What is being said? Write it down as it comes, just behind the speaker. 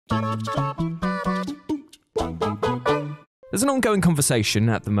There's an ongoing conversation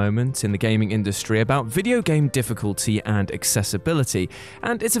at the moment in the gaming industry about video game difficulty and accessibility,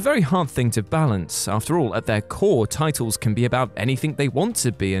 and it's a very hard thing to balance. After all, at their core, titles can be about anything they want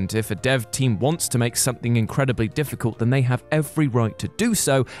to be, and if a dev team wants to make something incredibly difficult, then they have every right to do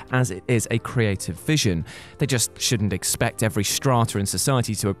so, as it is a creative vision. They just shouldn't expect every strata in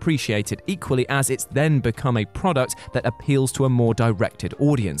society to appreciate it equally, as it's then become a product that appeals to a more directed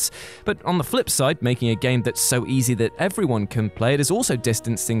audience. But on the flip side, making a game that's so easy that everyone can play it is also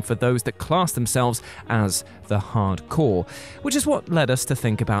distancing for those that class themselves as the hardcore, which is what led us to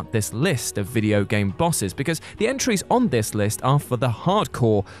think about this list of video game bosses, because the entries on this list are for the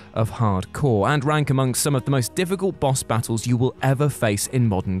hardcore of hardcore and rank among some of the most difficult boss battles you will ever face in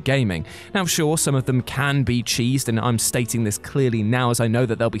modern gaming. Now sure, some of them can be cheesed, and I'm stating this clearly now as I know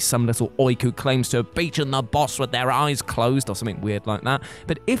that there'll be some little oik who claims to have beaten the boss with their eyes closed or something weird like that,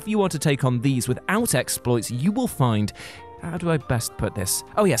 but if you are to take on these without exploits, you will find, how do I best put this?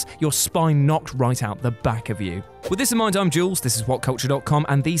 Oh yes, your spine knocked right out the back of you. With this in mind, I'm Jules, this is WhatCulture.com,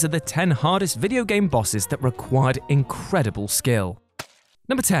 and these are the 10 hardest video game bosses that required incredible skill.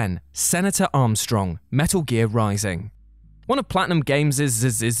 Number 10. Senator Armstrong, Metal Gear Rising. One of Platinum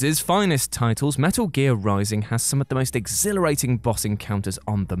Games' finest titles, Metal Gear Rising has some of the most exhilarating boss encounters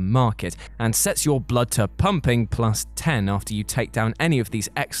on the market, and sets your blood to pumping plus 10 after you take down any of these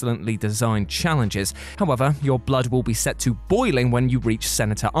excellently designed challenges. However, your blood will be set to boiling when you reach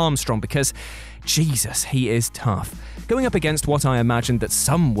Senator Armstrong, because Jesus, he is tough. Going up against what I imagine that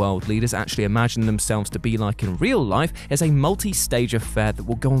some world leaders actually imagine themselves to be like in real life is a multi-stage affair that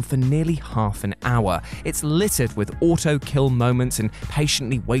will go on for nearly half an hour. It's littered with auto-kill moments and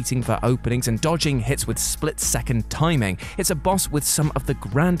patiently waiting for openings and dodging hits with split-second timing. It's a boss with some of the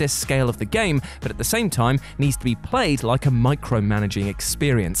grandest scale of the game, but at the same time needs to be played like a micromanaging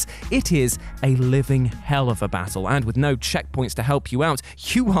experience. It is a living hell of a battle, and with no checkpoints to help you out,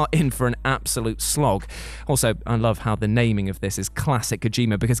 you are in for an absolute slog. Also, I love how the naming of this is classic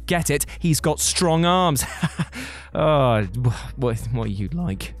Kojima, because get it, he's got strong arms. Oh, what you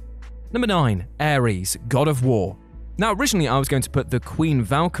like. Number 9. Ares, God of War. Now, originally I was going to put the Queen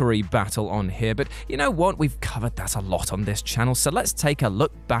Valkyrie battle on here, but you know what? We've covered that a lot on this channel, so let's take a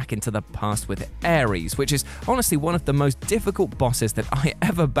look back into the past with Ares, which is honestly one of the most difficult bosses that I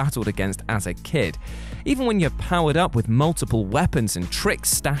ever battled against as a kid. Even when you're powered up with multiple weapons and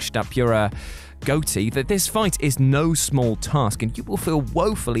tricks stashed up your goatee, that this fight is no small task, and you will feel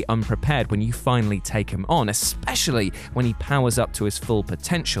woefully unprepared when you finally take him on, especially when he powers up to his full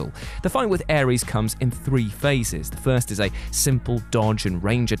potential. The fight with Ares comes in 3 phases. The first is a simple dodge and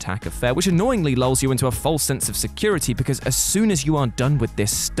range attack affair, which annoyingly lulls you into a false sense of security, because as soon as you are done with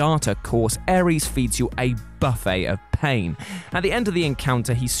this starter course, Ares feeds you a buffet of pain. At the end of the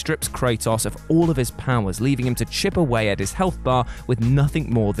encounter, he strips Kratos of all of his powers, leaving him to chip away at his health bar with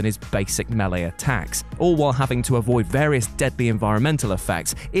nothing more than his basic melee attacks, all while having to avoid various deadly environmental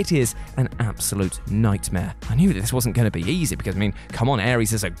effects. It is an absolute nightmare. I knew that this wasn't going to be easy, because I mean, come on,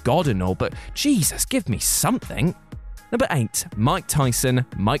 Ares is a god and all, but Jesus, give me something. Number 8. Mike Tyson,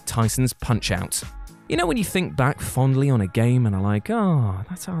 Mike Tyson's Punch-Out. You know when you think back fondly on a game and are like, oh,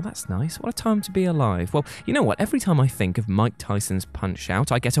 that's nice, what a time to be alive. Well, you know what, every time I think of Mike Tyson's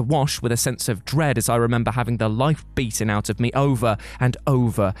Punch-Out, I get awash with a sense of dread as I remember having the life beaten out of me over and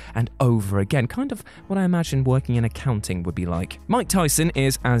over and over again. Kind of what I imagine working in accounting would be like. Mike Tyson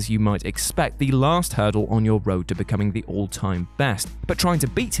is, as you might expect, the last hurdle on your road to becoming the all-time best. But trying to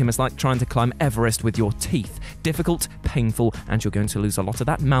beat him is like trying to climb Everest with your teeth. Difficult, painful, and you're going to lose a lot of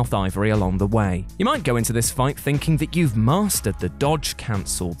that mouth ivory along the way. You might go into this fight thinking that you've mastered the dodge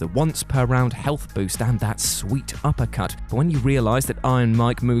cancel, the once per round health boost, and that sweet uppercut. But when you realise that Iron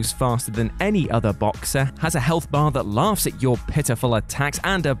Mike moves faster than any other boxer, has a health bar that laughs at your pitiful attacks,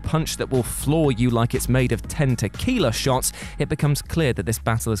 and a punch that will floor you like it's made of 10 tequila shots, it becomes clear that this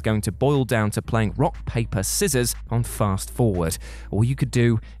battle is going to boil down to playing rock, paper, scissors on fast forward. All you could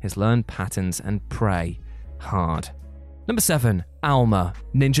do is learn patterns and pray hard. Number 7. Alma,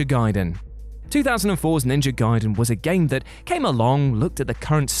 Ninja Gaiden. 2004's Ninja Gaiden was a game that came along, looked at the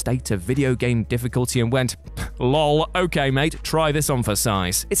current state of video game difficulty and went, lol, okay mate, try this on for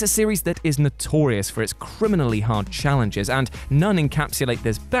size. It's a series that is notorious for its criminally hard challenges, and none encapsulate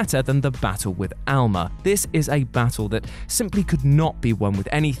this better than the battle with Alma. This is a battle that simply could not be won with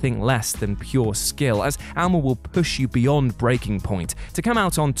anything less than pure skill, as Alma will push you beyond breaking point. To come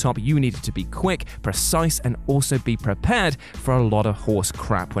out on top, you needed to be quick, precise, and also be prepared for a lot of horse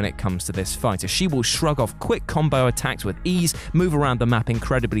crap when it comes to this fight. fighter. She will shrug off quick combo attacks with ease, move around the map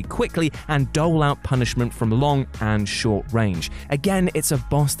incredibly quickly, and dole out punishment from long and short range. Again, it's a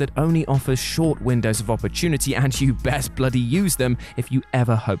boss that only offers short windows of opportunity, and you best bloody use them if you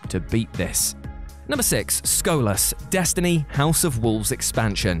ever hope to beat this. Number 6. Skolas, Destiny House of Wolves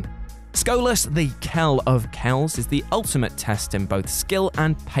expansion. Skolas, the Kell of Kells, is the ultimate test in both skill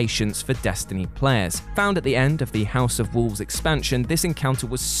and patience for Destiny players. Found at the end of the House of Wolves expansion, this encounter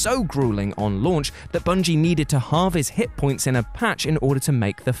was so grueling on launch that Bungie needed to halve his hit points in a patch in order to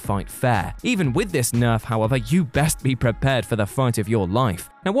make the fight fair. Even with this nerf, however, you best be prepared for the fight of your life.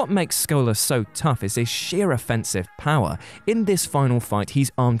 Now, what makes Skolas so tough is his sheer offensive power. In this final fight, he's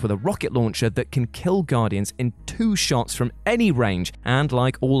armed with a rocket launcher that can kill Guardians in 2 shots from any range, and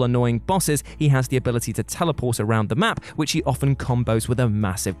like all annoying bosses, he has the ability to teleport around the map, which he often combos with a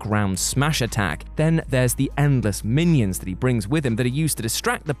massive ground smash attack. Then there's the endless minions that he brings with him that are used to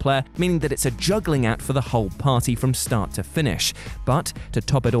distract the player, meaning that it's a juggling act for the whole party from start to finish. But to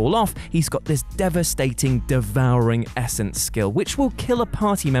top it all off, he's got this devastating, devouring essence skill, which will kill a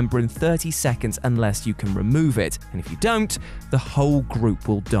party member in 30 seconds unless you can remove it, and if you don't, the whole group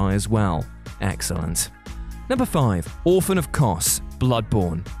will die as well. Excellent. Number 5. Orphan of Kos,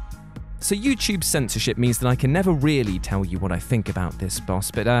 Bloodborne. So YouTube censorship means that I can never really tell you what I think about this boss,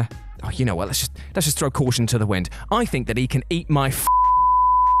 but you know what, let's just throw caution to the wind. I think that he can eat my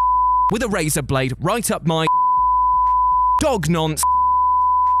with a razor blade right up my dog nonce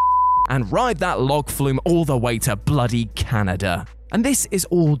and ride that log flume all the way to bloody Canada. And this is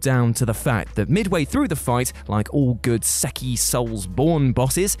all down to the fact that midway through the fight, like all good Seki Soulsborne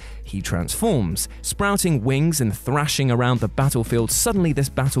bosses, he transforms. Sprouting wings and thrashing around the battlefield, suddenly this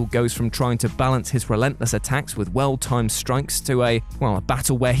battle goes from trying to balance his relentless attacks with well-timed strikes to a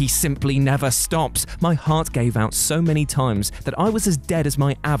battle where he simply never stops. My heart gave out so many times that I was as dead as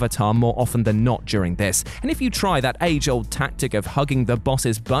my avatar more often than not during this. And if you try that age-old tactic of hugging the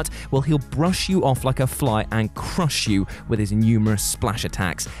boss's butt, well, he'll brush you off like a fly and crush you with his numerous splash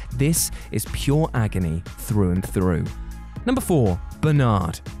attacks. This is pure agony through and through. Number 4.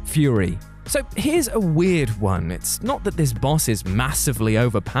 Bernard, Fury. So here's a weird one. It's not that this boss is massively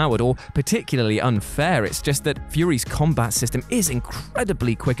overpowered or particularly unfair, it's just that Fury's combat system is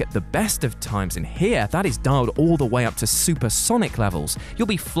incredibly quick at the best of times, and here that is dialed all the way up to supersonic levels. You'll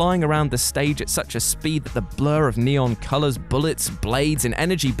be flying around the stage at such a speed that the blur of neon colors, bullets, blades, and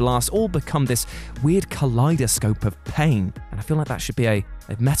energy blasts all become this weird kaleidoscope of pain, and I feel like that should be a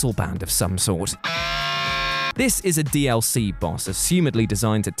metal band of some sort. This is a DLC boss, assumedly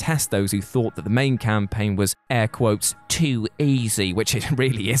designed to test those who thought that the main campaign was, air quotes, too easy, which it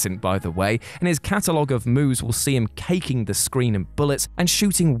really isn't, by the way, and his catalogue of moves will see him caking the screen in bullets and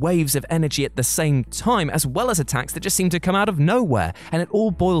shooting waves of energy at the same time, as well as attacks that just seem to come out of nowhere, and it all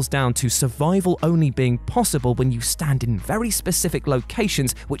boils down to survival only being possible when you stand in very specific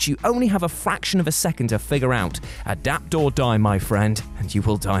locations which you only have a fraction of a second to figure out. Adapt or die, my friend, and you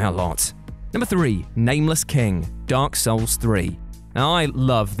will die a lot. Number 3. Nameless King, Dark Souls 3. Now, I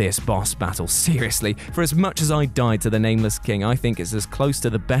love this boss battle, seriously. For as much as I died to the Nameless King, I think it's as close to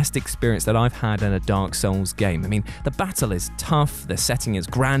the best experience that I've had in a Dark Souls game. I mean, the battle is tough, the setting is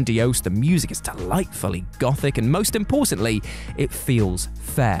grandiose, the music is delightfully gothic, and most importantly, it feels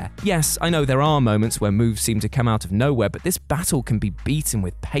fair. Yes, I know there are moments where moves seem to come out of nowhere, but this battle can be beaten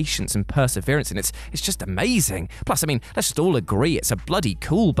with patience and perseverance, and it's just amazing. Plus, I mean, let's just all agree, it's a bloody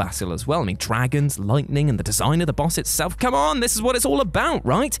cool battle as well. I mean, dragons, lightning, and the design of the boss itself. Come on, this is what it's all about,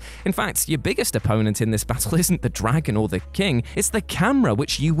 right? In fact, your biggest opponent in this battle isn't the dragon or the king, it's the camera,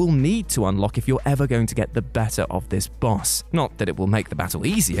 which you will need to unlock if you're ever going to get the better of this boss. Not that it will make the battle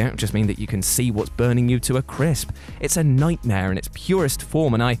easier, it just means that you can see what's burning you to a crisp. It's a nightmare in its purest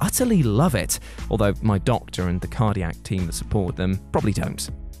form, and I utterly love it, although my doctor and the cardiac team that support them probably don't.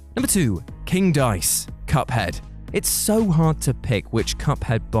 Number 2. King Dice, Cuphead. It's so hard to pick which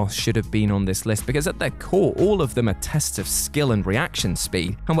Cuphead boss should have been on this list because at their core, all of them are tests of skill and reaction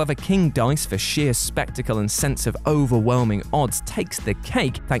speed. However, King Dice, for sheer spectacle and sense of overwhelming odds, takes the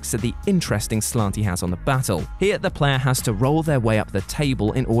cake thanks to the interesting slant he has on the battle. Here, the player has to roll their way up the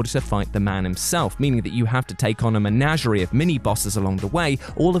table in order to fight the man himself, meaning that you have to take on a menagerie of mini-bosses along the way,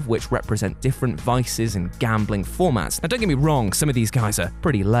 all of which represent different vices and gambling formats. Now, don't get me wrong, some of these guys are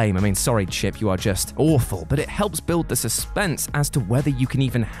pretty lame. I mean, sorry, Chip, you are just awful, but it helps build the suspense as to whether you can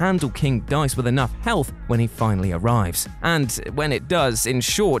even handle King Dice with enough health when he finally arrives. And when it does, in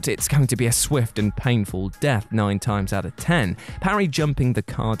short, it's going to be a swift and painful death 9 times out of 10. Parry jumping the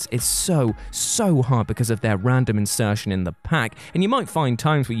cards is so hard because of their random insertion in the pack, and you might find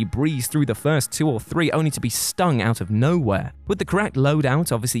times where you breeze through the first 2 or 3 only to be stung out of nowhere. With the correct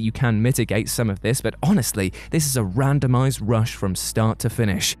loadout, obviously you can mitigate some of this, but honestly, this is a randomized rush from start to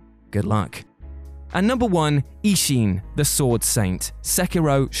finish. Good luck. And number 1, Ishin, the Sword Saint.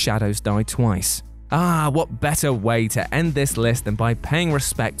 Sekiro: Shadows Die Twice. What better way to end this list than by paying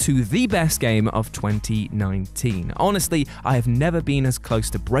respect to the best game of 2019. Honestly, I have never been as close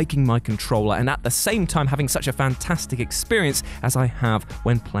to breaking my controller and at the same time having such a fantastic experience as I have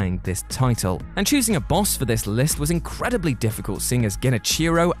when playing this title. And choosing a boss for this list was incredibly difficult, seeing as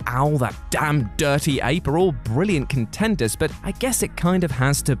Genichiro, Owl, that damn dirty ape are all brilliant contenders, but I guess it kind of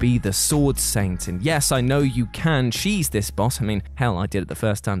has to be the Sword Saint. And yes, I know you can cheese this boss. I mean, hell, I did it the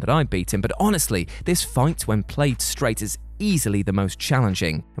first time that I beat him, but honestly, this fight, when played straight, is easily the most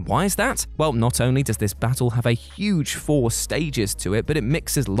challenging. And why is that? Well, not only does this battle have a huge 4 stages to it, but it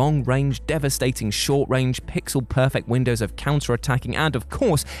mixes long-range, devastating short-range, pixel-perfect windows of counter-attacking, and of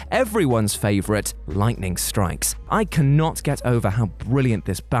course, everyone's favorite, lightning strikes. I cannot get over how brilliant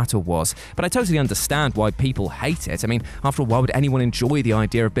this battle was, but I totally understand why people hate it. I mean, after all, why would anyone enjoy the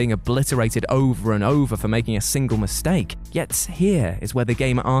idea of being obliterated over and over for making a single mistake? Yet here is where the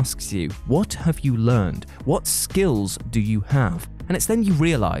game asks you, what have you learned? What skills do you have? And it's then you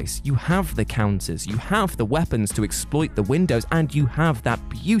realize you have the counters, you have the weapons to exploit the windows, and you have that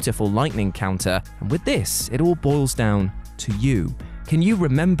beautiful lightning counter. And with this, it all boils down to you. Can you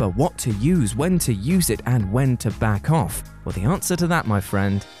remember what to use, when to use it, and when to back off? Well, the answer to that, my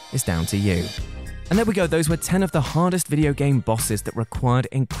friend, is down to you. And there we go, those were 10 of the hardest video game bosses that required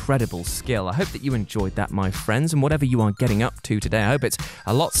incredible skill. I hope that you enjoyed that, my friends, and whatever you are getting up to today, I hope it's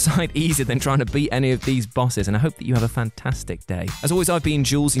a lot side easier than trying to beat any of these bosses, and I hope that you have a fantastic day. As always, I've been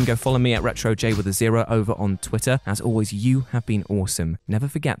Jules. You can go follow me at RetroJ with a 0 over on Twitter. As always, you have been awesome. Never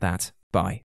forget that. Bye.